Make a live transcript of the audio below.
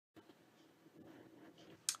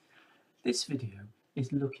This video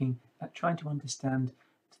is looking at trying to understand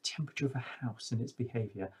the temperature of a house and its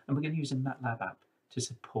behaviour, and we're going to use a MATLAB app to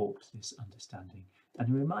support this understanding. And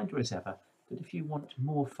a reminder as ever that if you want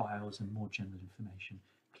more files and more general information,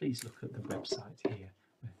 please look at the website here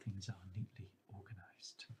where things are neatly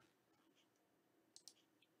organised.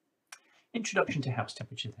 Introduction to house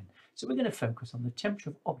temperature then. So we're going to focus on the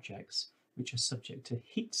temperature of objects which are subject to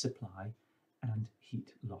heat supply and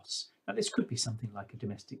heat loss. Now this could be something like a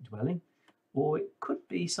domestic dwelling, or it could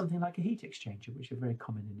be something like a heat exchanger, which are very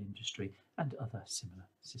common in industry and other similar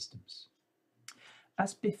systems.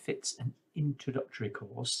 As befits an introductory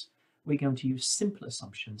course, we're going to use simple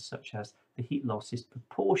assumptions such as the heat loss is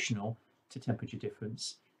proportional to temperature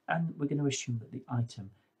difference, and we're going to assume that the item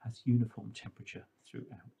has uniform temperature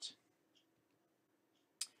throughout.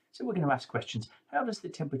 So we're going to ask questions. How does the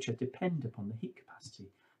temperature depend upon the heat capacity,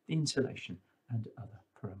 the insulation, and other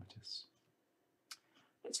parameters?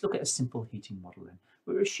 Let's look at a simple heating model then.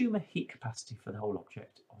 We'll assume a heat capacity for the whole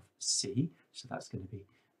object of C, so that's going to be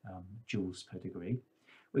joules per degree.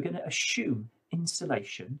 We're going to assume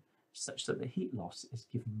insulation such that the heat loss is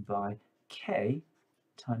given by K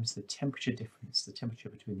times the temperature difference, the temperature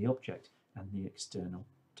between the object and the external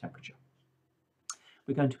temperature.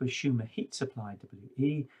 We're going to assume a heat supply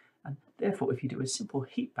WE, and therefore if you do a simple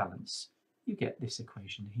heat balance, you get this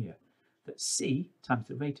equation here, that C times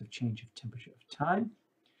the rate of change of temperature of time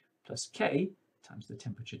plus K times the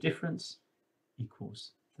temperature difference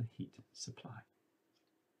equals the heat supply.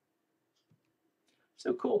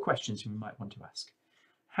 So core questions we might want to ask.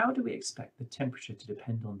 How do we expect the temperature to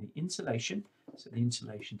depend on the insulation? So the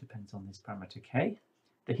insulation depends on this parameter K,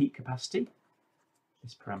 the heat capacity,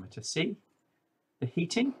 this parameter C, the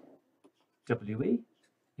heating, WE,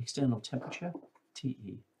 external temperature,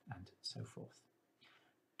 TE, and so forth.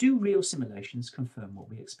 Do real simulations confirm what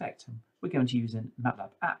we expect? And we're going to use a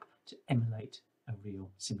MATLAB app to emulate a real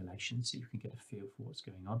simulation so you can get a feel for what's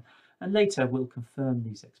going on. And later we'll confirm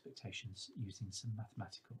these expectations using some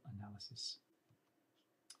mathematical analysis.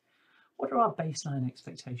 What are our baseline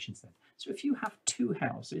expectations then? So if you have two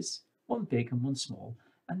houses, one big and one small,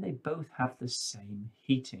 and they both have the same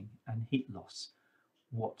heating and heat loss,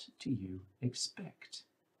 what do you expect?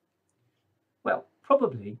 Well,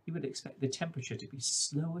 probably you would expect the temperature to be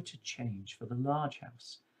slower to change for the large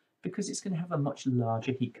house because it's going to have a much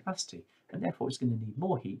larger heat capacity and therefore it's going to need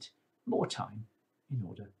more heat, more time in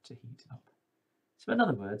order to heat up. So in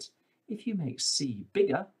other words, if you make C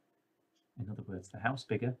bigger, in other words the house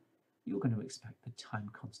bigger, you're going to expect the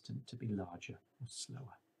time constant to be larger or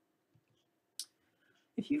slower.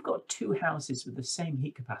 If you've got two houses with the same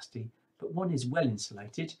heat capacity but one is well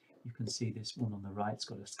insulated, you can see this one on the right's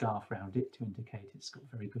got a scarf around it to indicate it's got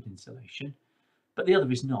very good insulation, but the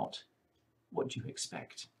other is not. What do you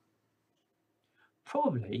expect?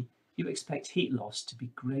 Probably you expect heat loss to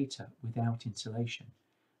be greater without insulation,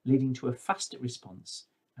 leading to a faster response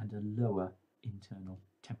and a lower internal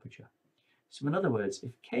temperature. So in other words,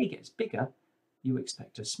 if K gets bigger, you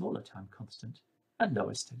expect a smaller time constant and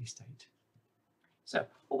lower steady state. So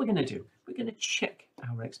what we're going to do, we're going to check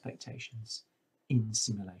our expectations in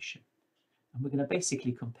simulation. And we're going to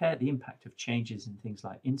basically compare the impact of changes in things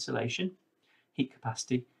like insulation, heat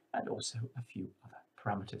capacity, and also a few other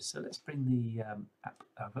parameters. So let's bring the app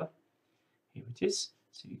over. Here it is,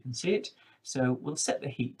 so you can see it. So we'll set the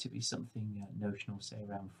heat to be something notional, say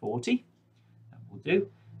around 40. That will do.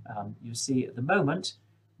 You'll see at the moment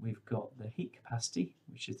we've got the heat capacity,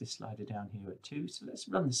 which is this slider down here at 2. So let's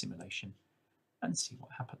run the simulation and see what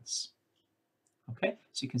happens. Okay,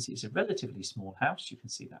 so you can see it's a relatively small house. You can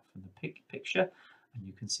see that from the picture, and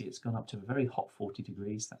you can see it's gone up to a very hot 40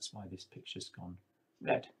 degrees. That's why this picture's gone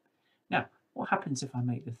red. Now, what happens if I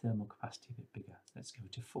make the thermal capacity a bit bigger? Let's go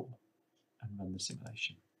to 4 and run the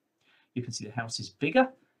simulation. You can see the house is bigger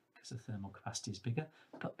because the thermal capacity is bigger,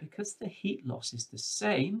 but because the heat loss is the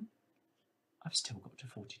same, I've still got to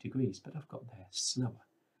 40 degrees, but I've got there slower.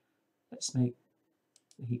 Let's make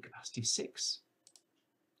the heat capacity 6.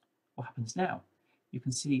 What happens now? You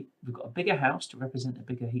can see we've got a bigger house to represent a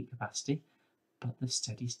bigger heat capacity, but the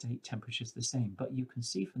steady state temperature is the same. But you can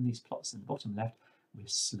see from these plots in the bottom left, we're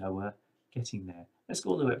slower getting there. Let's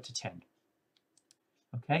go all the way up to 10.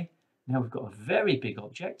 Okay, now we've got a very big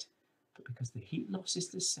object, but because the heat loss is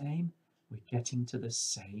the same, we're getting to the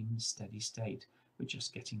same steady state. We're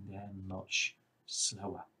just getting there much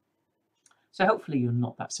slower. So hopefully you're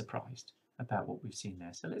not that surprised about what we've seen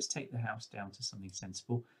there. So let's take the house down to something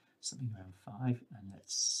sensible, something around 5, and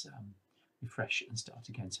let's refresh and start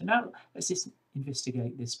again. So now let's just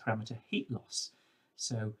investigate this parameter heat loss.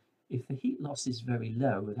 So if the heat loss is very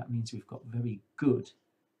low, that means we've got very good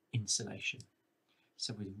insulation.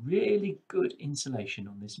 So with really good insulation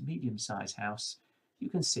on this medium-sized house, you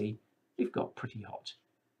can see we've got pretty hot.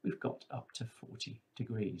 We've got up to 40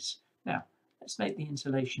 degrees. Now, let's make the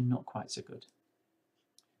insulation not quite so good.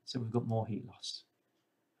 So we've got more heat loss.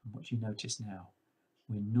 And what do you notice now?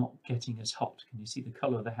 We're not getting as hot. Can you see the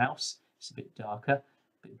colour of the house? It's a bit darker,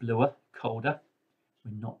 a bit bluer, colder.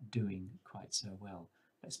 We're not doing quite so well.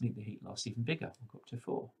 Let's make the heat loss even bigger. We'll go up to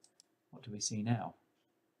 4. What do we see now?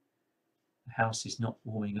 The house is not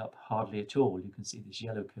warming up hardly at all. You can see this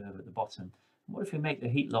yellow curve at the bottom. And what if we make the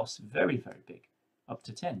heat loss very, very big, up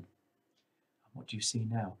to 10? And what do you see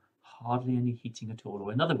now? Hardly any heating at all.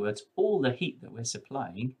 Or in other words, all the heat that we're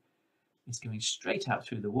supplying is going straight out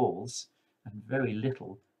through the walls, and very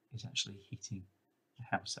little is actually heating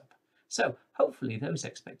the house up. So hopefully those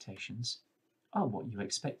expectations are what you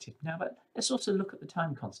expected. Now, but let's also look at the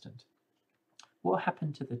time constant. What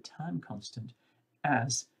happened to the time constant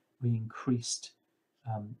as we increased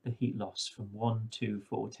the heat loss from 1, 2,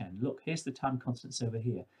 4, 10? Look, here's the time constants over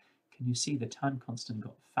here. Can you see the time constant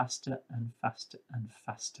got faster and faster and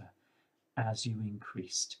faster as you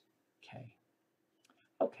increased K?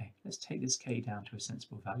 Okay, let's take this K down to a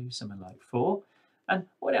sensible value, something like 4. And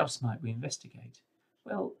what else might we investigate?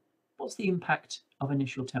 Well, what's the impact of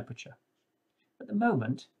initial temperature? At the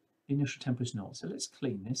moment, the initial temperature is 0. So let's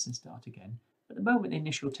clean this and start again. At the moment, the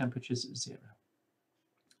initial temperature is at 0.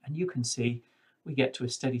 And you can see we get to a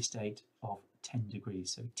steady state of 10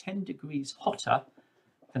 degrees. So 10 degrees hotter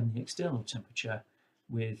than the external temperature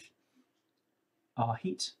with our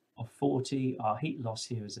heat of 40. Our heat loss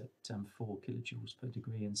here is at 4 kilojoules per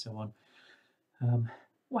degree and so on.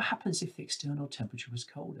 What happens if the external temperature was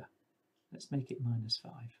colder? Let's make it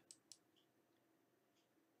 -5.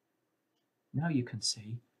 Now you can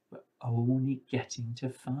see we're only getting to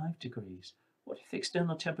 5 degrees. What if the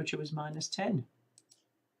external temperature was -10?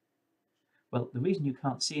 Well, the reason you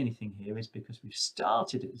can't see anything here is because we've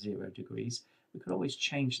started at 0 degrees. We could always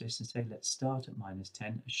change this and say, let's start at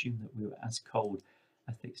 -10, assume that we were as cold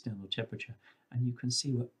as the external temperature. And you can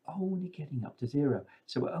see we're only getting up to 0.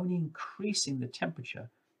 So we're only increasing the temperature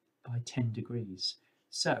by 10 degrees.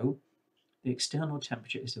 So the external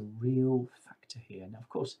temperature is a real factor here. Now, of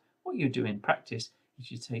course, what you do in practice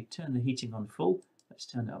is you turn the heating on full. Let's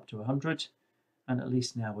turn it up to 100. And at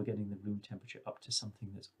least now we're getting the room temperature up to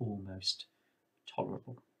something that's almost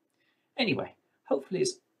tolerable. Anyway, hopefully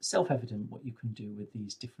it's self-evident what you can do with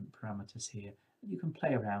these different parameters here. You can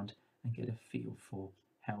play around and get a feel for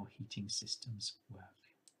how heating systems work.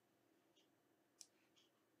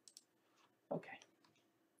 Okay.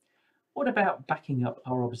 What about backing up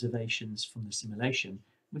our observations from the simulation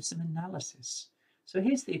with some analysis? So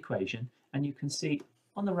here's the equation, and you can see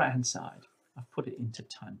on the right-hand side, I've put it into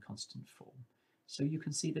time constant form. So you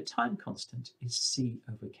can see the time constant is C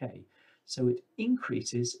over K. So it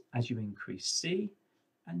increases as you increase C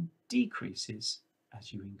and decreases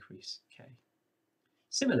as you increase K.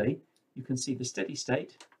 Similarly, you can see the steady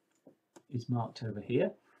state is marked over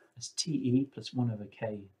here as TE plus 1 over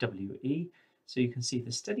K WE. So you can see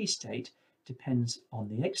the steady state depends on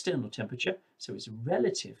the external temperature, so it's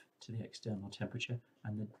relative to the external temperature,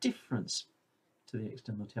 and the difference to the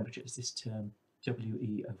external temperature is this term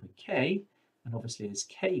WE over K, and obviously as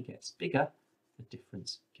K gets bigger, the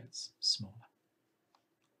difference gets smaller.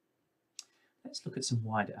 Let's look at some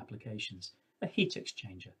wider applications. A heat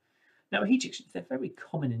exchanger. Now, a heat exchanger, they're very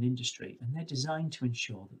common in industry, and they're designed to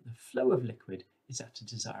ensure that the flow of liquid is at a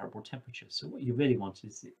desirable temperature. So what you really want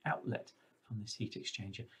is the outlet from this heat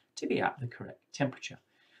exchanger to be at the correct temperature.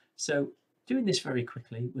 So doing this very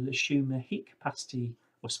quickly, we'll assume a heat capacity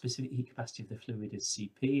or specific heat capacity of the fluid is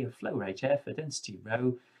Cp, a flow rate F, a density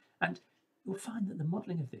ρ, and you'll find that the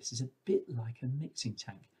modelling of this is a bit like a mixing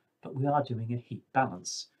tank, but we are doing a heat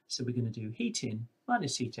balance. So we're going to do heat in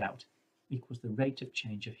minus heat out equals the rate of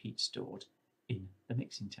change of heat stored in the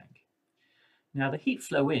mixing tank. Now the heat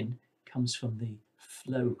flow in comes from the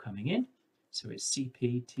flow coming in, so it's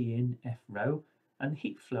Cp T in F rho, and the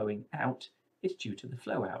heat flowing out is due to the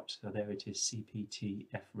flow out. So there it is, Cp T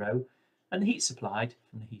F rho, and the heat supplied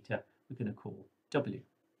from the heater we're going to call W.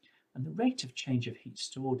 And the rate of change of heat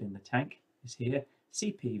stored in the tank is here,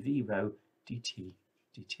 Cp V rho dt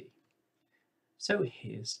dt. So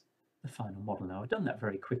here's the final model. Now I've done that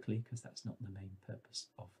very quickly because that's not the main purpose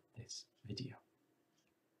of this video.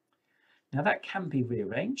 Now that can be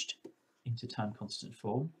rearranged into time constant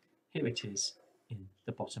form. Here it is in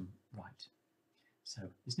the bottom right. So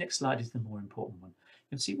this next slide is the more important one.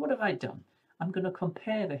 You'll see, what have I done? I'm going to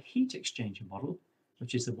compare the heat exchanger model,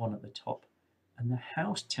 which is the one at the top, and the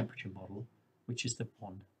house temperature model, which is the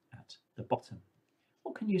one at the bottom.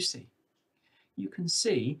 What can you see? You can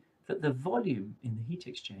see that the volume in the heat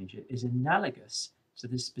exchanger is analogous to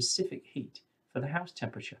the specific heat for the house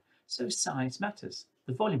temperature. So size matters.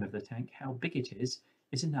 The volume of the tank, how big it is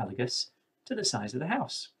analogous to the size of the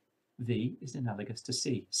house. V is analogous to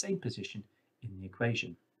C, same position in the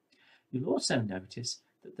equation. You'll also notice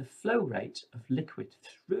that the flow rate of liquid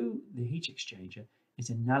through the heat exchanger is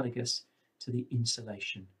analogous to the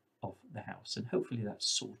insulation of the house, and hopefully that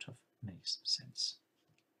sort of makes sense.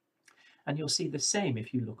 And you'll see the same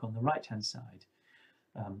if you look on the right hand side.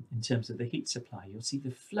 In terms of the heat supply, you'll see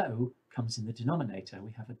the flow comes in the denominator.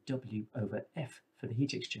 We have a W over F for the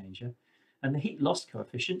heat exchanger, and the heat loss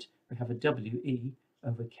coefficient, we have a WE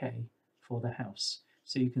over K for the house.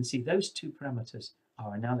 So you can see those two parameters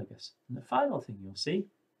are analogous. And the final thing you'll see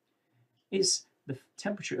is the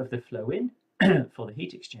temperature of the flow in for the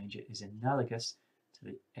heat exchanger is analogous to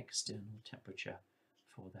the external temperature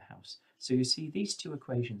for the house. So you see these two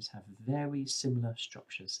equations have very similar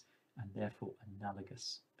structures and therefore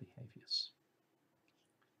analogous behaviours.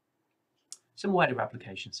 Some wider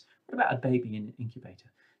applications. What about a baby in an incubator?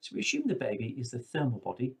 So we assume the baby is the thermal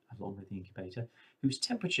body, along with the incubator, whose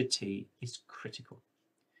temperature T is critical.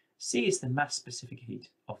 C is the mass-specific heat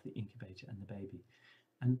of the incubator and the baby.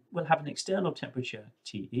 And we'll have an external temperature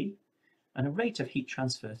TE and a rate of heat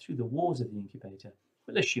transfer through the walls of the incubator.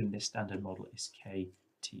 We'll assume this standard model is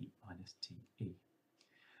KT minus TE.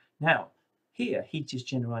 Now, here heat is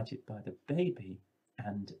generated by the baby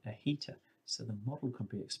and a heater. So the model can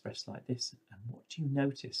be expressed like this. And what do you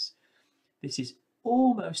notice? This is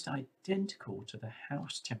almost identical to the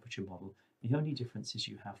house temperature model. The only difference is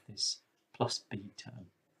you have this plus B term.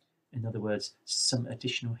 In other words, some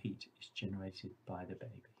additional heat is generated by the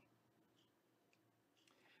baby.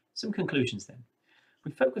 Some conclusions then.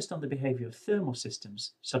 We focused on the behaviour of thermal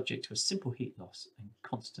systems subject to a simple heat loss and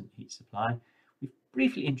constant heat supply. We've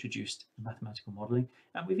briefly introduced the mathematical modelling,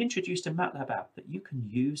 and we've introduced a MATLAB app that you can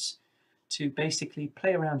use to basically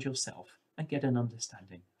play around yourself and get an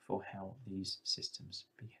understanding for how these systems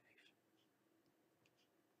behave.